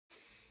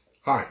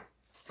Hi,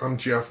 I'm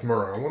Jeff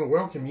Murrah. I want to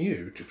welcome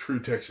you to True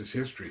Texas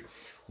History,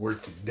 where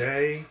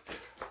today,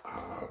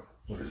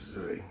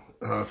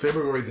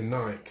 February the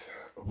 9th,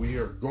 we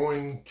are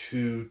going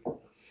to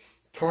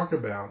talk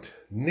about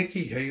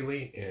Nikki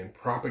Haley and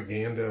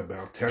propaganda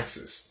about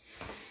Texas.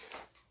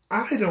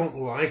 I don't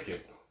like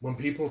it when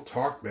people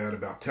talk bad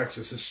about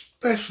Texas,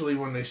 especially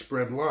when they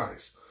spread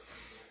lies.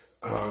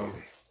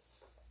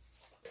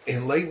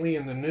 And lately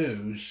in the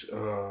news,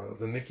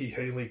 the Nikki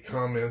Haley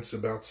comments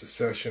about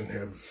secession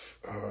have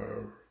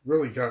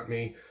really got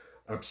me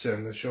upset.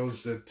 And it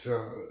shows that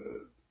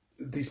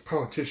these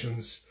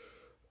politicians,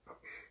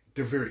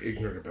 they're very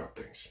ignorant about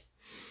things.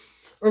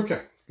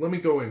 Okay, let me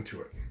go into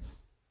it.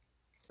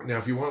 Now,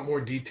 if you want more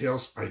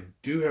details, I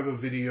do have a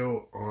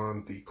video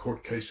on the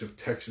court case of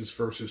Texas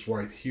versus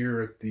White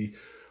here at the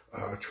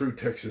True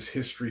Texas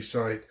History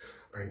site.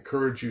 I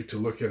encourage you to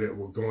look at it.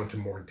 We'll go into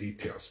more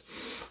details.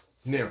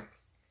 Now,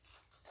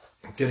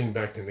 getting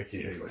back to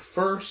Nikki Haley.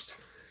 First,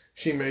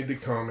 she made the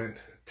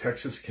comment,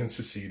 Texas can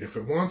secede if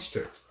it wants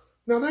to.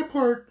 Now, that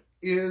part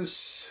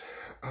is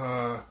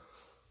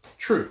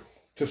true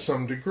to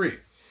some degree.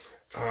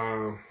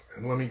 And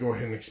let me go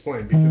ahead and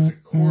explain, because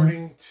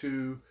according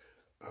to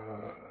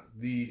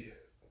the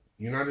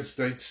United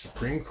States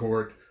Supreme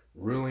Court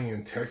ruling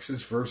in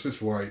Texas versus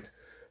White,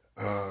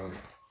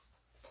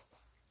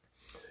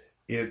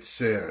 it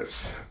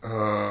says,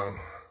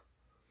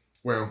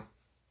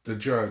 the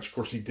judge, of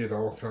course, he did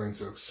all kinds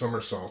of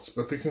somersaults,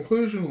 but the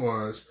conclusion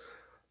was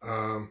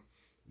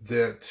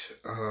that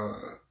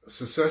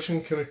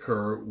secession can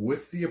occur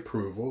with the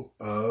approval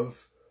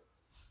of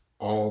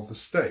all the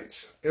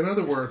states. In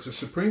other words, the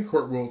Supreme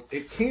Court ruled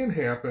it can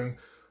happen,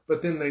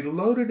 but then they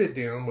loaded it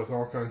down with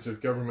all kinds of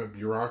government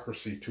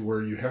bureaucracy to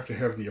where you have to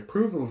have the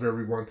approval of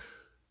everyone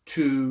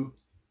to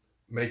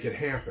make it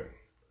happen.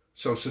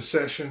 So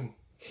secession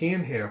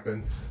can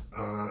happen,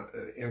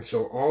 and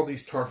so all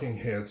these talking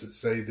heads that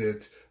say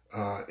that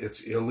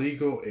it's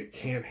illegal, it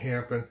can't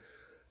happen,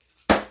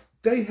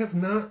 they have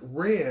not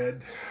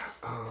read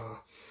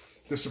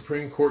the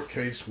Supreme Court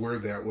case where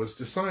that was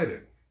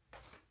decided.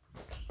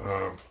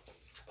 And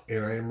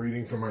I am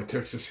reading from my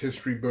Texas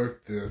history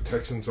book, The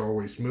Texans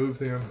Always Move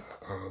Them,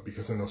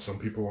 because I know some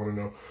people want to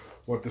know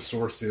what the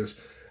source is.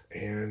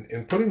 And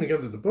in putting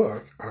together the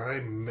book,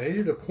 I made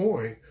it a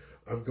point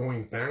of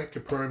going back to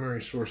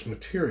primary source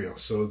material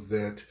so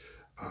that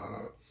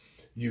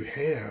you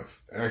have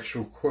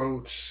actual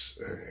quotes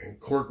and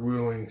court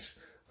rulings,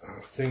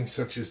 things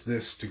such as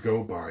this to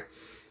go by.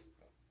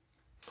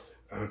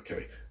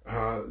 Okay.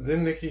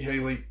 Then Nikki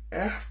Haley,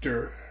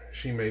 after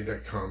she made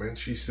that comment,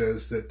 she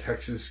says that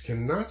Texas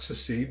cannot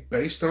secede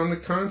based on the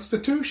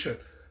Constitution.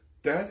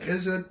 That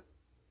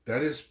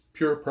is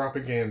pure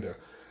propaganda.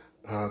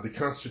 The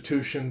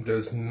Constitution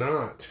does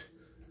not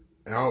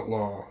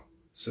outlaw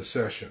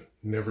secession.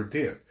 Never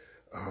did.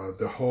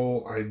 The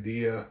whole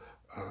idea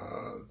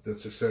that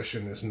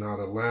secession is not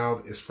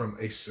allowed is from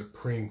a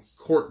Supreme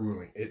Court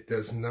ruling. It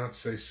does not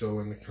say so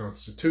in the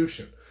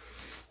Constitution.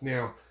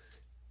 Now,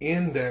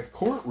 in that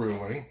court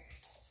ruling,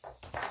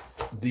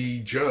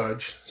 the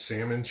judge,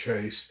 Salmon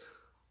Chase,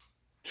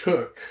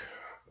 took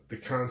the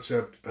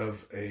concept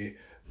of the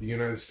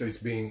United States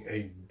being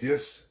a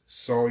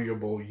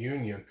dissoluble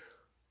union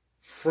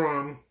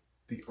from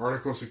the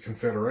Articles of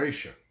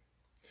Confederation,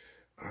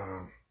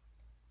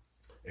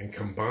 and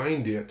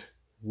combined it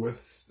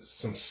with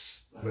some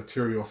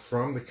material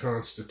from the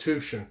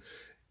Constitution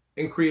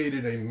and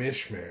created a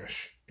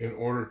mishmash in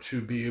order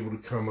to be able to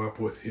come up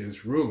with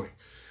his ruling.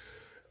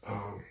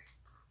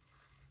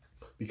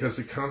 Because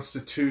the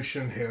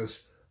Constitution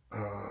has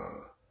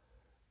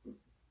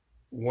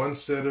one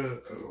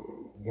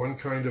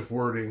kind of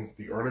wording,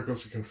 the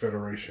Articles of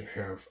Confederation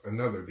have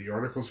another. The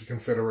Articles of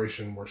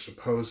Confederation were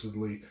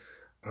supposedly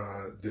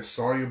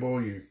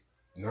dissoluble. You're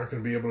not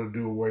going to be able to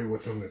do away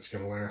with them. It's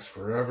going to last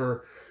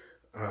forever.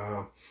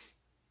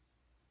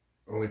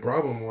 Only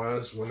problem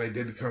was when they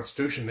did the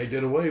Constitution, they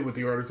did away with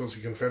the Articles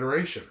of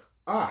Confederation.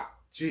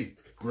 Gee,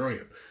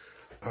 brilliant.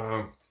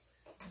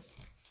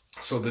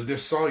 So the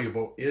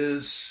dissoluble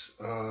is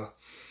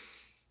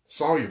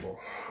soluble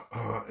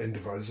and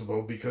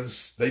divisible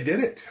because they did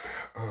it.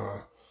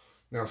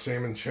 Now,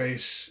 Salmon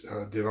Chase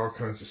did all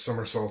kinds of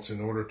somersaults in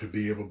order to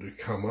be able to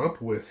come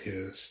up with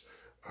his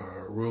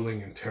ruling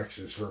in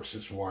Texas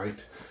versus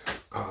White.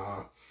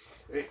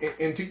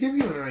 And to give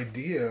you an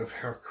idea of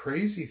how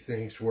crazy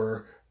things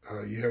were,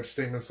 you have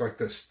statements like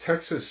this: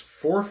 Texas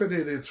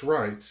forfeited its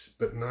rights,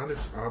 but not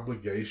its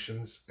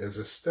obligations as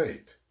a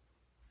state.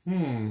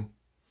 And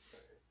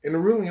the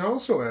ruling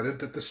also added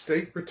that the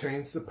state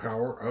retains the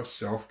power of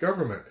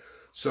self-government.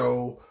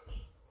 So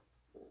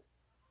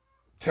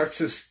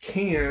Texas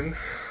can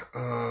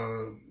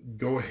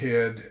go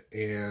ahead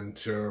and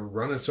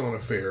run its own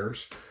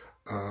affairs,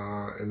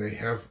 and they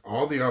have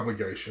all the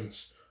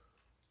obligations,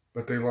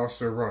 but they lost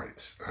their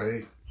rights.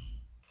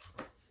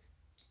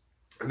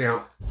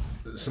 Now,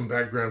 some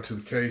background to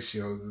the case,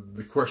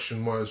 the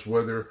question was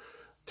whether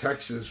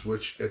Texas,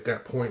 which at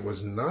that point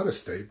was not a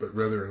state, but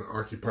rather an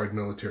occupied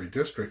military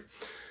district,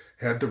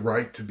 had the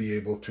right to be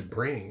able to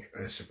bring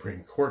a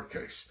Supreme Court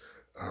case.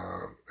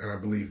 And I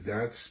believe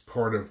that's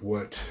part of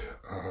what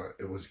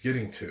it was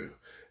getting to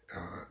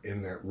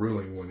in that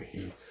ruling when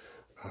he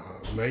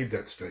made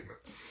that statement.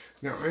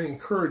 Now, I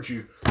encourage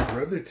you,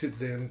 rather to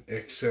then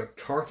accept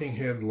talking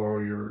head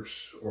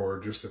lawyers or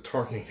just the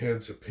talking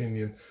head's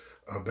opinion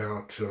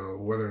about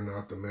whether or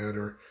not the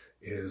matter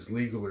is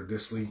legal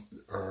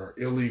or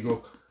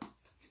illegal,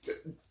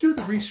 do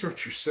the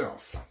research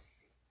yourself.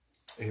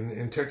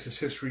 In Texas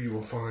history, you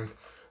will find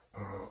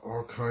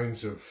all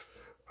kinds of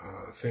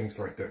things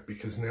like that,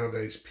 because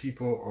nowadays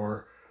people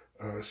are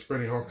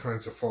spreading all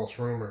kinds of false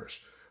rumors.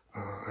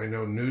 I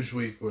know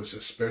Newsweek was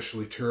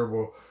especially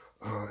terrible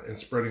in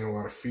spreading a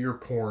lot of fear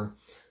porn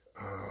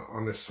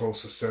on this whole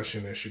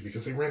secession issue,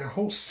 because they ran a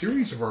whole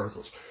series of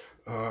articles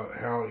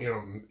how, you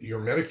know,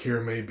 your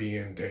Medicare may be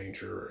in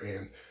danger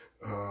and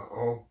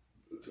all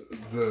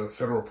the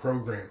federal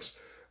programs.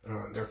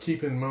 Now,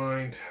 keep in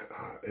mind,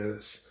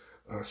 as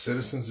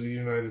citizens of the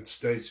United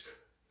States,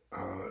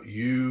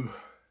 you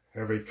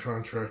have a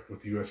contract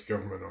with the U.S.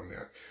 government on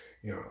that.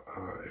 You know,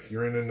 if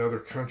you're in another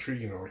country,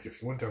 you know, like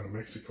if you went down to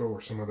Mexico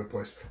or some other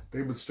place,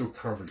 they would still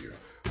cover you.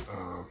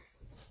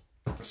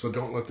 So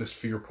don't let this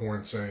fear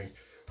porn saying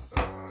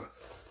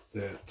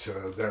that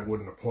that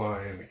wouldn't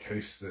apply in the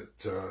case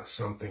that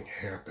something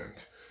happened.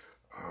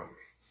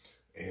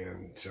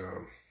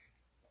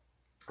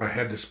 I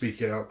had to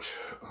speak out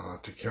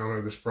to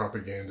counter this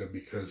propaganda,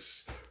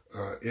 because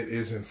it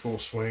is in full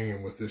swing,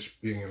 and with this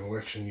being an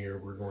election year,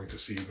 we're going to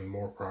see even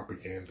more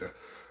propaganda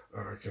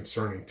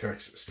concerning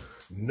Texas.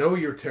 Know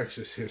your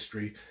Texas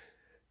history,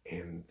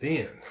 and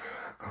then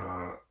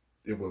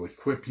it will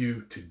equip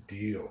you to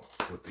deal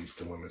with these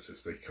dilemmas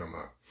as they come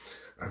up.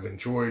 I've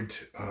enjoyed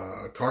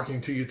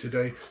talking to you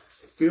today.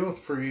 Feel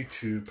free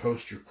to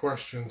post your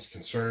questions,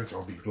 concerns.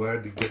 I'll be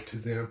glad to get to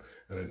them.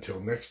 And until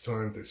next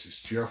time, this is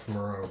Jeff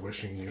Murrah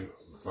wishing you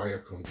vaya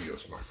con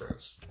Dios, my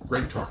friends.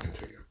 Great talking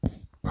to you.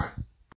 Bye.